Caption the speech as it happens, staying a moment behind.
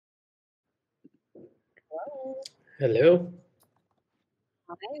Hello,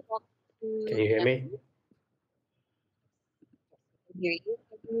 Hi, welcome can to you hear me? Cambly. I can hear you.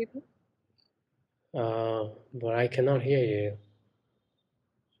 Can you hear me? But I cannot hear you.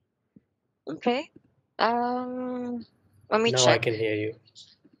 Okay. Um, Let me Now I check. can hear you.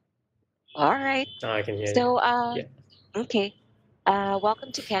 All right. Now I can hear you. So, Yeah, okay.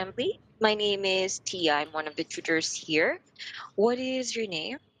 Welcome to Cambly. My name is Tia. I'm one of the tutors here. What is your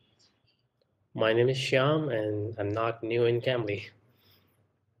name? my name is Shyam, and I'm not new in Cambly.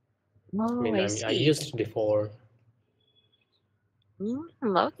 Oh, I I see. used it before.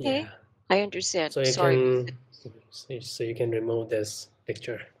 Okay. Yeah, I understand. so you Sorry about that. can, so you can remove this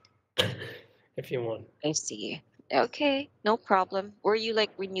picture if you want. I see. Okay, no problem. Were you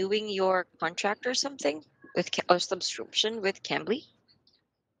like renewing your contract or something with or subscription with Cambly?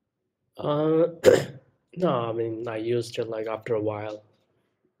 Uh, no, I used it like after a while.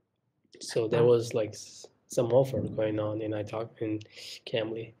 So there was like some offer going on, and I talked in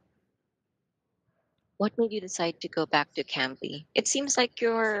Cambly. What made you decide to go back to Cambly? It seems like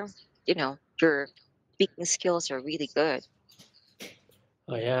your speaking skills are really good.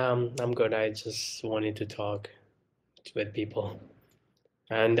 Yeah, I'm good. I just wanted to talk with people.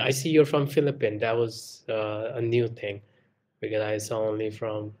 And I see you're from Philippines. That was a new thing because I saw only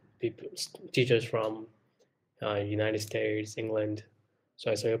from people, teachers from United States, England.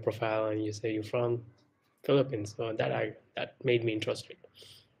 So I saw your profile and you say you're from Philippines. So that made me interested.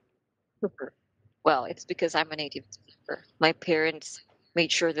 Super. Well, it's because I'm a native speaker. My parents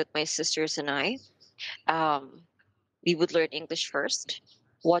made sure that my sisters and I, um, we would learn English first,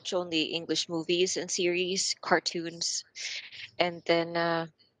 watch only English movies and series, cartoons, and then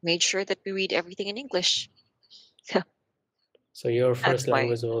made sure that we read everything in English. So your That's first why.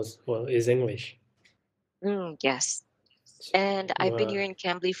 language is English. Yes. And I've been Wow. here in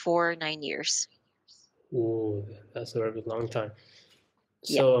Cambly for 9 years. Ooh, that's a very long time.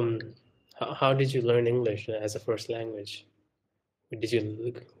 Yeah. So how did you learn English as a first language? Did you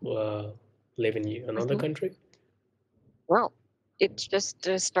live in another Mhm. country? Well, it just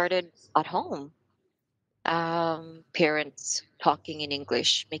started at home. Parents talking in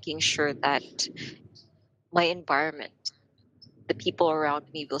English, making sure that my environment, the people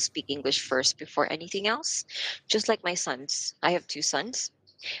around me will speak English first before anything else. Just like my sons. I have two sons.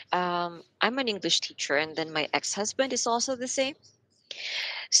 I'm an English teacher, and then my ex-husband is also the same.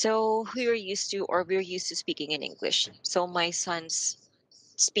 So we're used to speaking in English. So my sons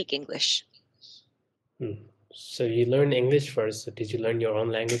speak English. Hmm. So you learned English first. So did you learn your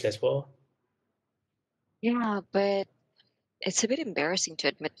own language as well? Yeah, but it's a bit embarrassing to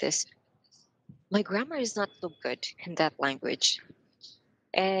admit this. My grammar is not so good in that language,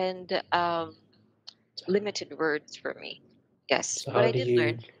 and limited words for me. Yes, So but how I do did you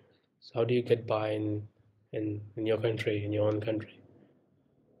learn. so how do you get by in your country, in your own country?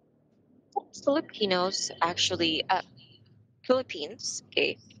 Filipinos actually, Philippines.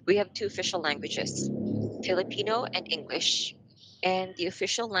 Okay, we have two official languages, Filipino and English, and the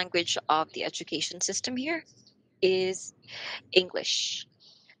official language of the education system here is English.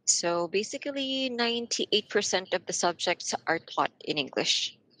 So basically, 98% of the subjects are taught in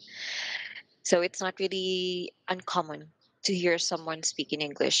English. So it's not really uncommon to hear someone speak in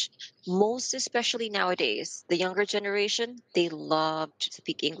English. Most especially nowadays, the younger generation, they love to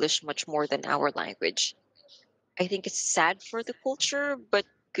speak English much more than our language. I think it's sad for the culture, but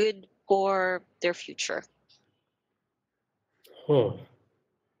good for their future. Oh,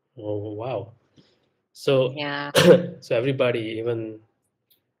 oh wow. So Yeah. so everybody, even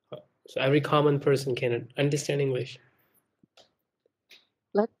so every common person can understand English.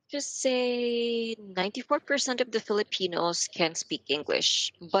 Let's just say 94% of the Filipinos can speak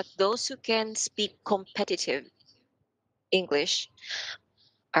English, but those who can speak competitive English,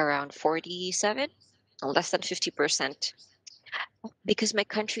 around 47, less than 50%. Because my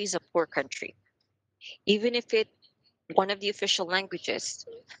country is a poor country. Even if it one of the official languages,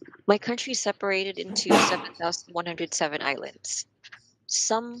 my country is separated into 7,107 islands.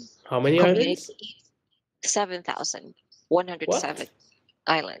 Some How many islands? communities, 7,107 What?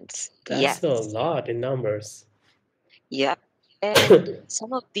 islands. That's a Yes. lot in numbers. Yep. And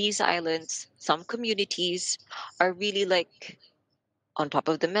some of these islands, some communities are really like on top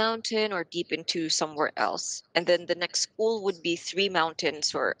of the mountain or deep into somewhere else. And then the next school would be three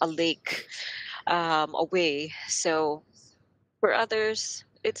mountains or a lake away. So for others,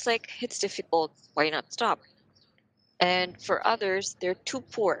 it's like it's difficult. Why not stop? And for others, they're too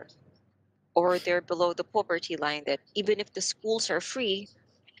poor or they're below the poverty line that even if the schools are free,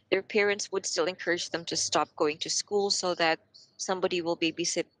 their parents would still encourage them to stop going to school so that somebody will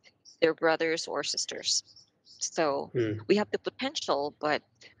babysit their brothers or sisters. So Mm, we have the potential, but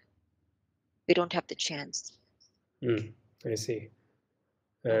we don't have the chance. mm, I see.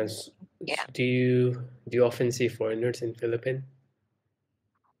 Mm, yeah. Do you often see foreigners in Philippines?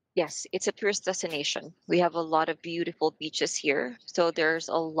 Yes, it's a tourist destination. We have a lot of beautiful beaches here. So there are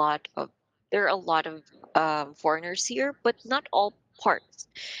a lot of foreigners here, but not all parts.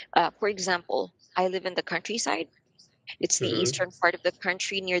 For example, I live in the countryside. It's the Mm-hmm. eastern part of the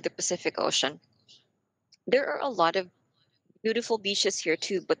country near the Pacific Ocean. There are a lot of beautiful beaches here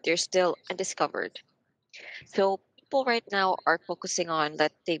too, but they're still undiscovered. So people right now are focusing on,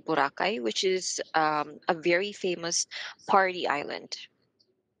 let's say, Boracay, which is a very famous party island.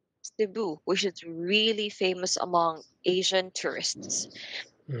 Cebu, which is really famous among Asian tourists.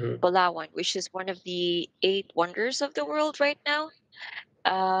 Mm-hmm. Palawan, which is one of the eight wonders of the world right now.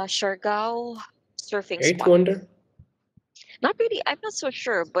 Siargao surfing Eighth spot. wonder? Not really, I'm not so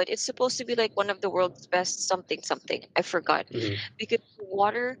sure, but it's supposed to be like one of the world's best something something. I forgot Mm-hmm. because the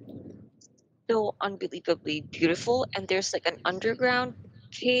water so unbelievably beautiful, and there's like an underground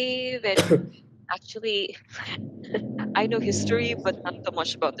cave. And actually, I know history, but not so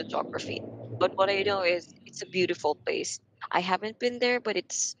much about the geography. But what I know is it's a beautiful place. I haven't been there, but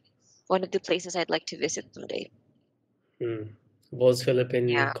it's one of the places I'd like to visit someday. Mm. Was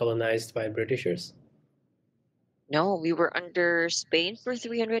Philippines Yeah. colonized by Britishers? No, we were under Spain for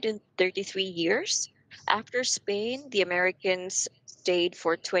 333 years. After Spain, the Americans stayed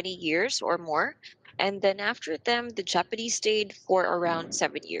for 20 years or more. And then after them, the Japanese stayed for around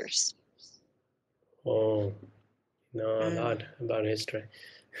 7 years. Oh, know a Mm. lot about history.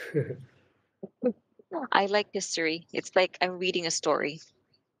 I like history. It's like I'm reading a story.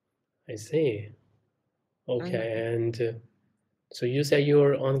 I see. Mhm. Okay, and so you said you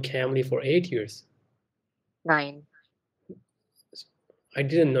were on Cambly for 8 years. 9. I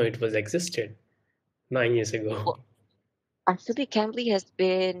didn't know it was existed 9 years ago. Well, actually, Cambly has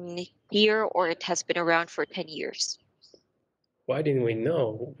been here or it has been around for 10 years. Why didn't we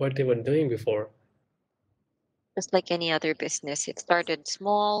know what they were doing before? Just like any other business, it started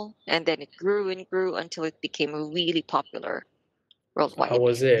small and then it grew and grew until it became really popular So how worldwide.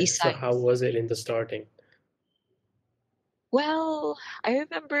 was it? So Besides, how was it in the starting? well, I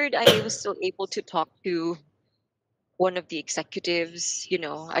remembered I was still able to talk to one of the executives.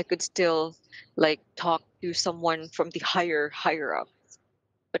 I could still like talk to someone from the higher up.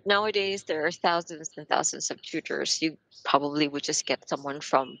 But nowadays, there are thousands and thousands of tutors. You probably would just get someone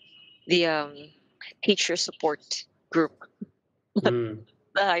from the teacher support group, the Hmm.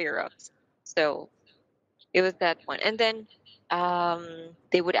 higher ups. So it was that one. And then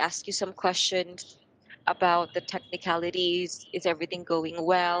they would ask you some questions about the technicalities. Is everything going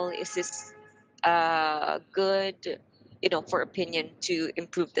well? Is this good, for opinion to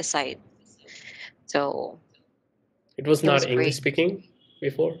improve the site? So It was it not was English great. speaking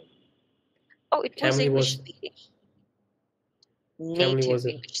before. Oh, it was Camly English was speaking, Camly native was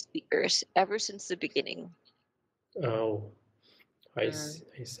a English speakers ever since the beginning. oh Mm.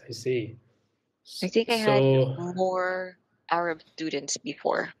 I see. I think I had So more Arab students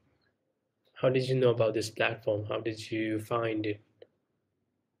before. how did you know about this platform? How did you find it?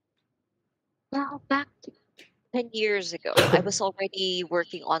 Well, back 10 years ago, I was already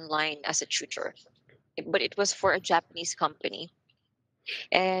working online as a tutor, but it was for a Japanese company.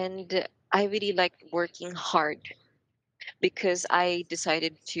 And I really liked working hard because I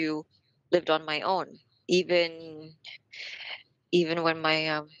decided to live on my own, even when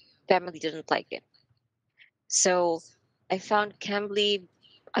my family didn't like it. So I found Cambly.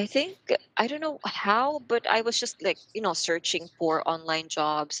 I think I don't know how, but I was just like searching for online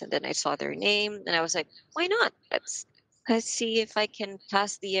jobs, and then I saw their name, and I was like, why not? Let's see if I can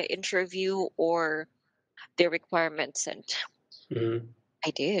pass the interview or their requirements, and Mhm.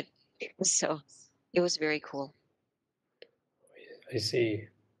 I did. So it was very cool. I see.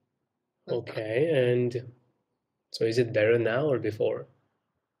 Mhm. Okay, and so is it better now or before?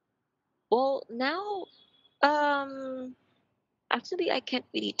 Well, now, um, actually, I can't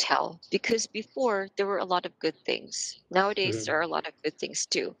really tell because before there were a lot of good things. Nowadays, Mhm. there are a lot of good things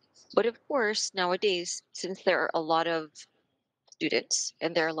too. But of course, nowadays, since there are a lot of students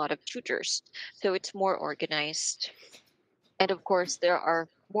and there are a lot of tutors, so it's more organized. And of course, there are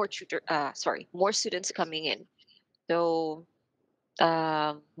more students coming in. So,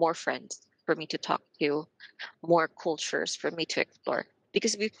 more friends for me to talk to, more cultures for me to explore.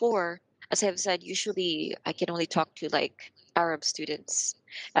 Because before, as I've said, usually I can only talk to like Arab students.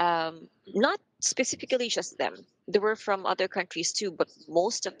 Not specifically just them. They were from other countries too, but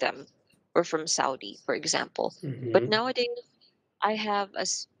most of them were from Saudi, for example. But Mhm. nowadays, I have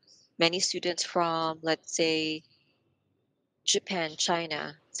as many students from, let's say, Japan,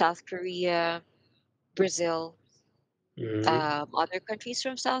 China, South Korea, Brazil, Mm-hmm. other countries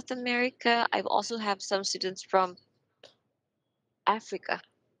from South America. I've also have some students from Africa,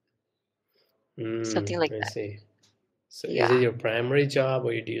 something like I that. see. So is it Yeah, your primary job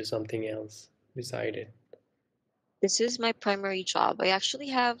or you do something else beside it? this is my primary job. I actually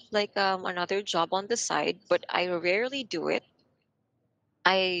have like another job on the side, but I rarely do it.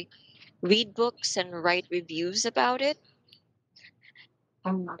 I read books and write reviews about it.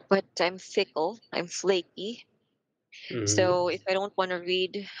 But I'm fickle. I'm flaky. Mm-hmm. So if I don't want to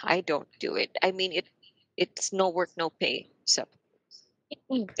read, I don't do it. I mean, it's no work, no pay. So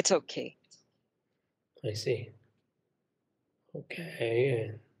it's okay. I see. Okay.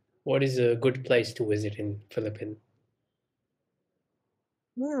 And what is a good place to visit in Philippines?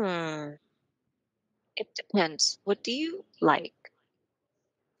 Hmm. It depends. What do you like?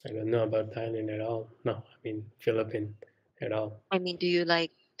 I don't know about Thailand at all. No, I mean Philippines at all. I mean, do you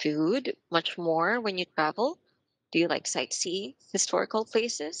like food much more when you travel? Do you like sightseeing, historical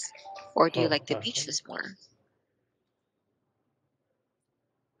places, or do you Oh, like the beaches more?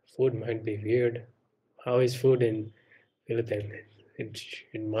 food might be weird. How is food in Philippines?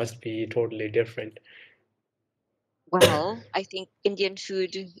 It must be totally different. Well, I think Indian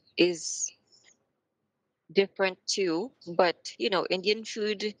food is different too, but Indian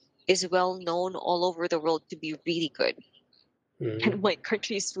food is well known all over the world to be really good. Mm-hmm. And my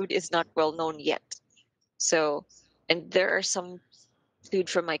country's food is not well known yet. So, and there are some food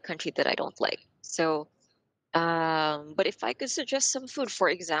from my country that I don't like. So, but if I could suggest some food, for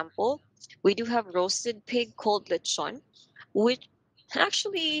example, we do have roasted pig called lechon, which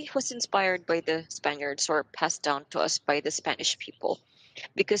actually was inspired by the Spaniards or passed down to us by the Spanish people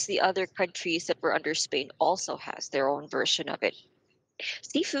because the other countries that were under Spain also has their own version of it.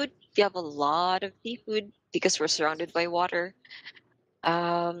 Seafood, we have a lot of seafood because we're surrounded by water.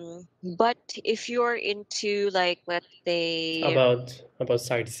 But if you're into like let's say About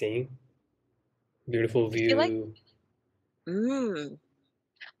sightseeing, beautiful if you like view. mm,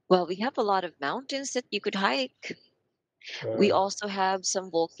 well, we have a lot of mountains that you could hike. We Uh, also have some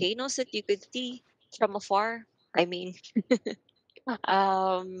volcanoes that you could see from afar. I mean,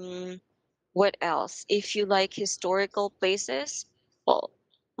 um, what else? If you like historical places, well,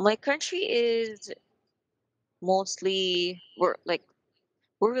 my country is mostly we're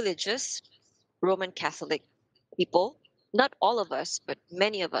religious, Roman Catholic people. Not all of us, but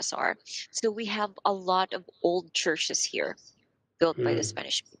many of us are. So we have a lot of old churches here built by the hmm.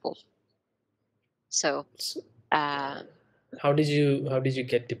 Spanish people. So So uh, how did you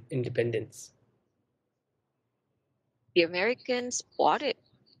get independence? the Americans bought it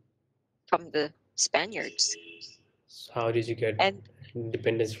from the Spaniards. So how did you get And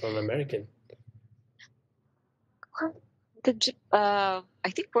independence from American? I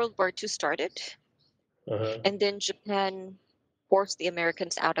think World War II started, Uh-huh. and then Japan forced the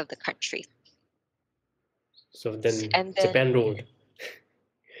Americans out of the country. So then And Japan then ruled.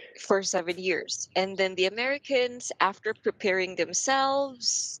 for 7 years. And then the Americans, after preparing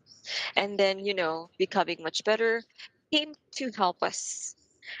themselves and then, becoming much better, came to help us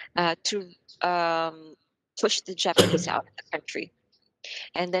to push the Japanese out of the country.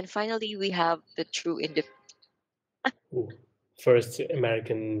 And then finally, we have the true independence. Ooh. First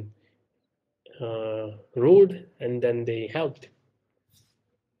American ruled, and then they helped.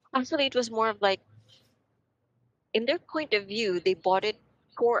 Actually, it was more of like, in their point of view, they bought it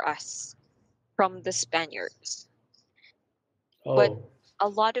for us from the Spaniards. But Oh, a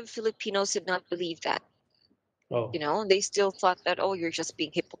lot of Filipinos did not believe that. oh. They still thought that, oh, you're just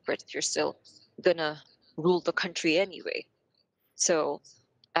being hypocrites. You're still gonna rule the country anyway. So,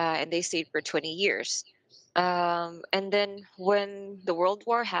 and they stayed for 20 years. And then when the World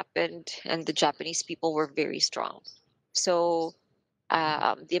War happened and the Japanese people were very strong. So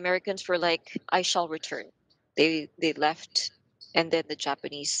the Americans were like, I shall return. They left, and then the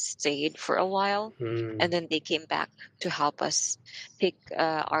Japanese stayed for a while, Hmm. and then they came back to help us take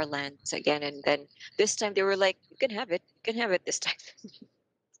our lands again. And then this time they were like, you can have it, you can have it this time.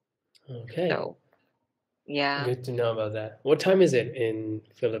 Okay. So yeah, Good to know about that. What time is it in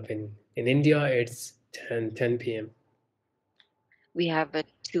Philippines? In India, it's 10 p.m. we have a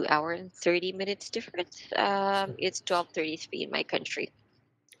 2 hour and 30 minutes difference. So It's 12:33 in my country,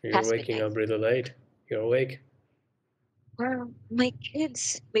 you're past waking midnight. up really late. You're awake. Well, my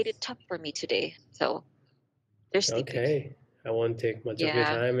kids made it tough for me today, so they're sleeping. Okay. I won't take much of your Yeah,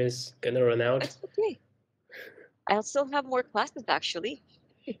 time. It's gonna run out. it's okay. I'll still have more classes actually.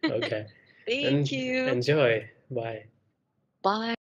 Okay. Thank And you. enjoy. Bye. Bye.